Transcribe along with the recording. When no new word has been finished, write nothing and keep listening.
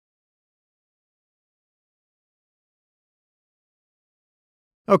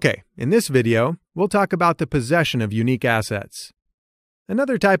Okay, in this video, we'll talk about the possession of unique assets.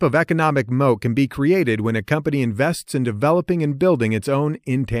 Another type of economic moat can be created when a company invests in developing and building its own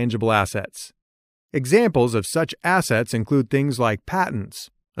intangible assets. Examples of such assets include things like patents,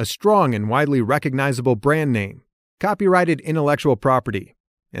 a strong and widely recognizable brand name, copyrighted intellectual property,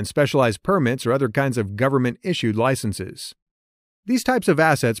 and specialized permits or other kinds of government-issued licenses. These types of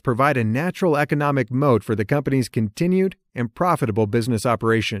assets provide a natural economic moat for the company's continued and profitable business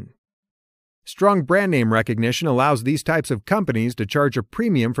operation. Strong brand name recognition allows these types of companies to charge a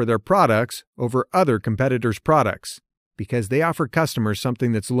premium for their products over other competitors' products because they offer customers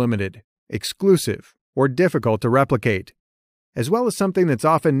something that's limited, exclusive, or difficult to replicate, as well as something that's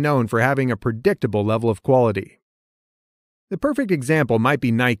often known for having a predictable level of quality. The perfect example might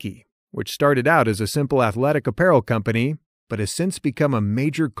be Nike, which started out as a simple athletic apparel company but has since become a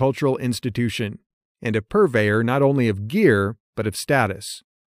major cultural institution and a purveyor not only of gear but of status.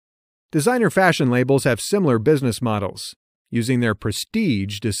 Designer fashion labels have similar business models, using their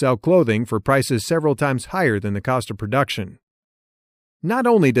prestige to sell clothing for prices several times higher than the cost of production. Not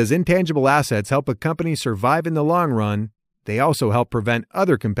only does intangible assets help a company survive in the long run, they also help prevent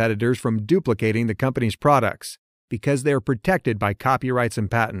other competitors from duplicating the company's products because they are protected by copyrights and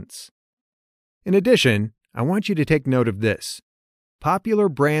patents. In addition, I want you to take note of this. Popular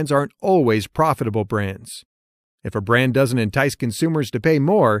brands aren't always profitable brands. If a brand doesn't entice consumers to pay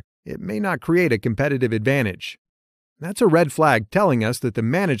more, it may not create a competitive advantage. That's a red flag telling us that the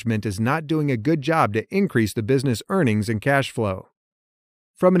management is not doing a good job to increase the business earnings and cash flow.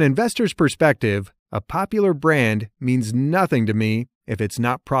 From an investor's perspective, a popular brand means nothing to me if it's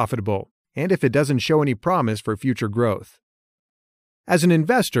not profitable and if it doesn't show any promise for future growth. As an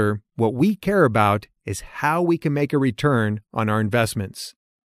investor, what we care about is how we can make a return on our investments.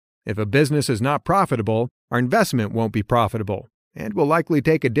 If a business is not profitable, our investment won't be profitable, and we'll likely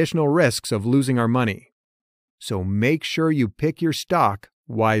take additional risks of losing our money. So make sure you pick your stock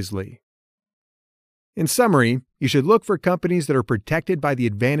wisely. In summary, you should look for companies that are protected by the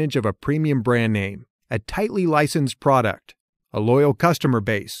advantage of a premium brand name, a tightly licensed product, a loyal customer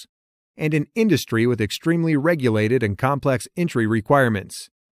base, and an industry with extremely regulated and complex entry requirements.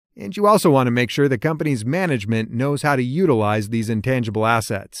 And you also want to make sure the company's management knows how to utilize these intangible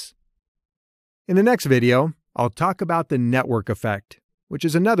assets. In the next video, I'll talk about the network effect, which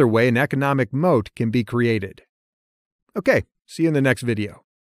is another way an economic moat can be created. Okay, see you in the next video.